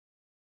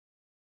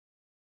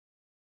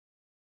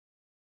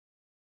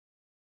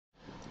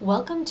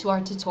Welcome to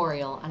our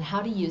tutorial on how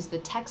to use the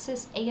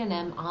Texas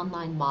A&M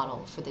online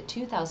model for the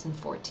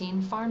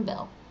 2014 Farm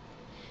Bill.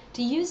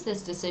 To use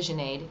this decision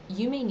aid,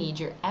 you may need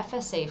your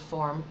FSA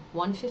Form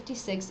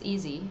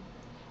 156EZ,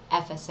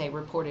 FSA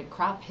Reported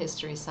Crop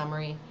History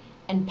Summary,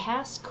 and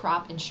past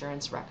crop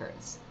insurance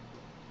records.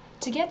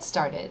 To get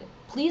started,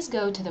 please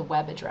go to the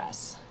web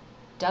address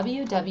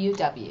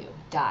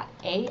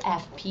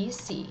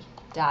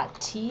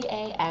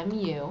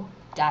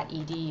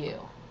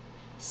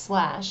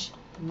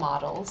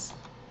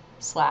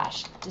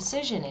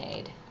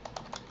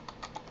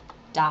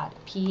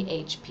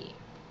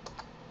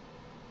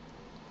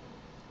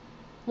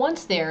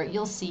Once there,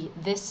 you'll see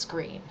this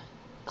screen.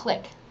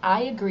 Click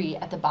I agree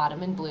at the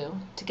bottom in blue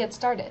to get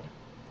started.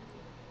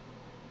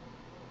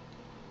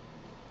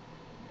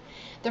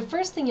 The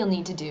first thing you'll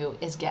need to do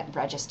is get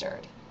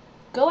registered.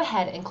 Go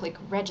ahead and click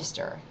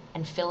Register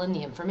and fill in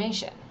the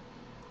information.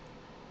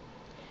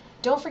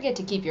 Don't forget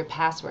to keep your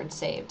password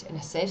saved in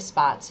a safe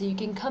spot so you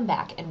can come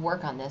back and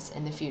work on this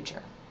in the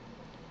future.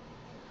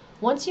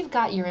 Once you've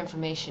got your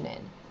information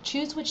in,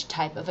 choose which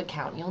type of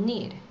account you'll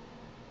need: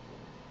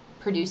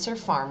 producer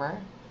farmer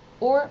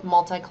or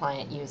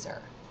multi-client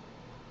user.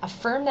 A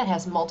firm that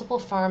has multiple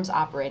farms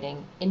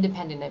operating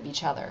independent of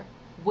each other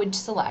would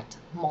select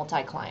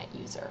multi-client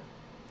user.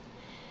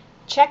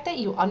 Check that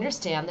you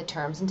understand the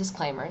terms and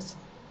disclaimers,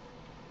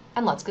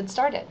 and let's get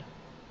started.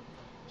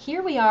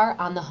 Here we are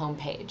on the home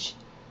page.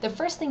 The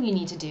first thing you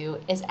need to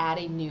do is add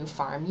a new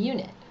farm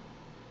unit.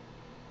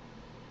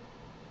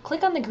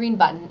 Click on the green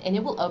button and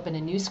it will open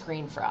a new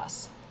screen for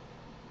us.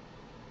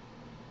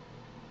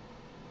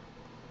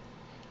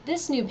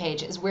 This new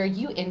page is where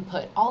you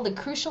input all the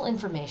crucial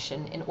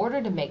information in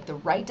order to make the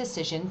right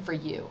decision for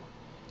you.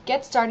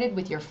 Get started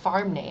with your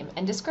farm name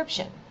and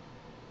description.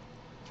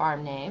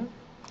 Farm name,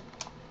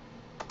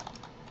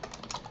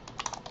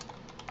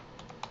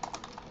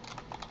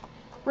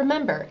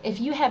 remember, if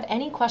you have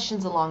any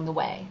questions along the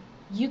way,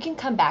 you can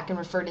come back and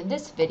refer to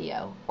this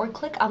video or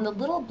click on the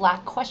little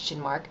black question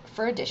mark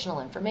for additional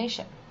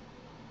information.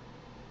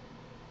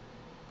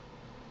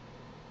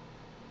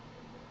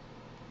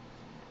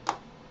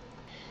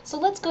 So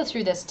let's go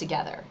through this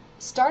together.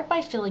 Start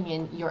by filling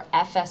in your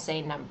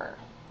FSA number.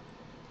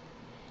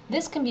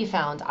 This can be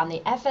found on the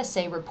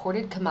FSA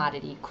Reported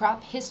Commodity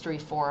Crop History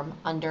form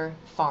under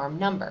Farm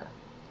Number.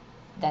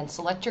 Then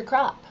select your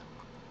crop.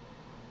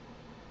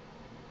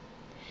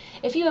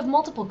 If you have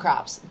multiple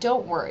crops,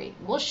 don't worry,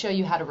 we'll show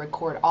you how to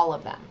record all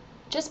of them.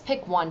 Just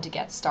pick one to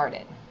get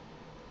started.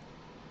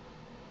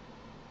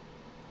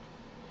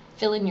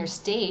 Fill in your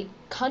state,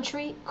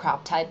 country,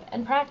 crop type,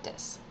 and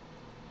practice.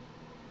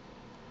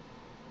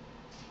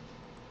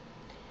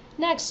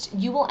 Next,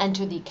 you will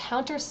enter the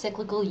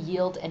counter-cyclical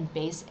yield and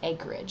base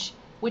acreage,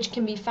 which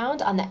can be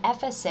found on the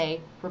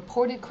FSA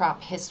Reported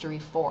Crop History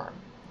form.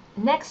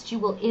 Next, you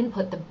will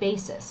input the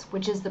basis,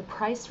 which is the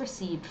price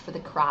received for the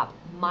crop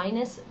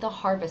minus the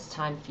harvest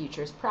time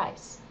futures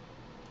price.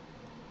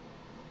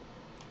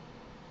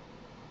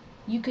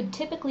 You could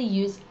typically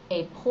use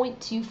a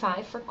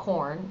 0.25 for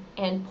corn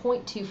and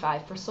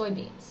 0.25 for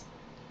soybeans.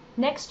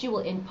 Next, you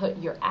will input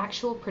your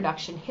actual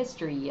production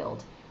history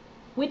yield,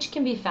 which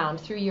can be found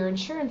through your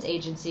insurance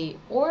agency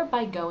or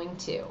by going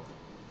to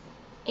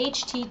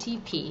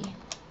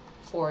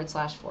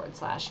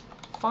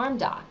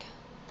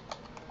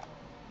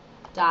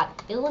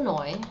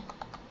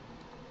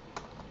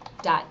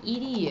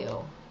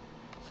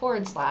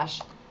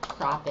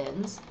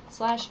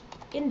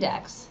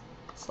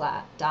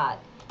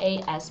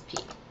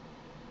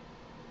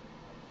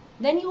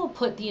Then you will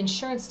put the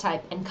insurance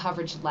type and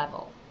coverage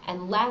level.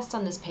 And last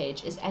on this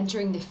page is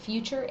entering the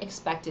future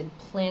expected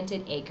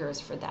planted acres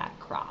for that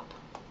crop.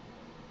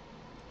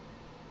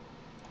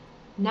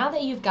 Now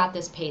that you've got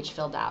this page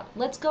filled out,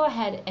 let's go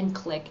ahead and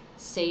click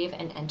Save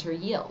and Enter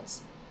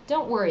Yields.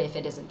 Don't worry if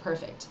it isn't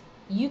perfect.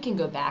 You can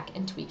go back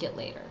and tweak it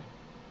later.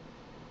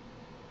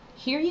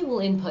 Here you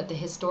will input the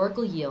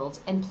historical yields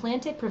and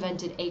planted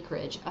prevented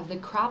acreage of the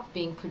crop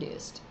being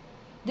produced.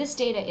 This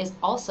data is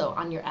also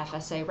on your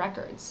FSA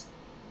records.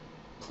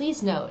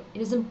 Please note,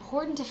 it is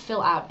important to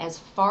fill out as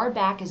far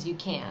back as you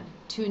can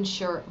to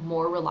ensure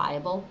more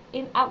reliable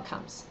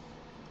outcomes.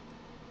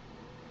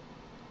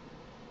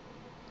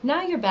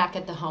 Now you're back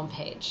at the home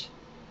page.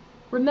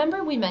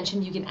 Remember we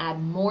mentioned you can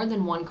add more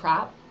than one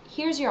crop?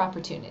 Here's your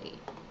opportunity.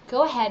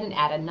 Go ahead and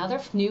add another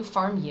new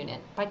farm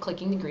unit by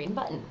clicking the green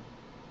button.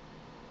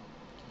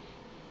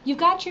 You've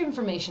got your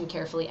information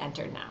carefully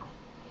entered now.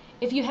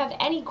 If you have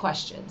any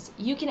questions,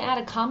 you can add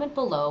a comment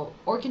below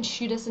or can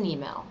shoot us an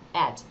email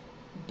at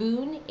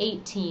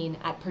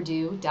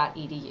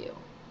boone18@purdue.edu.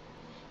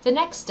 The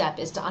next step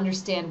is to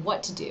understand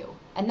what to do,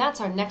 and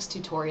that's our next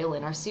tutorial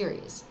in our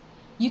series.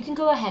 You can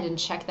go ahead and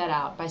check that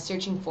out by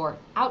searching for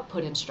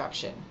Output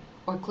Instruction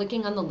or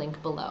clicking on the link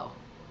below.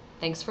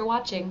 Thanks for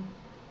watching.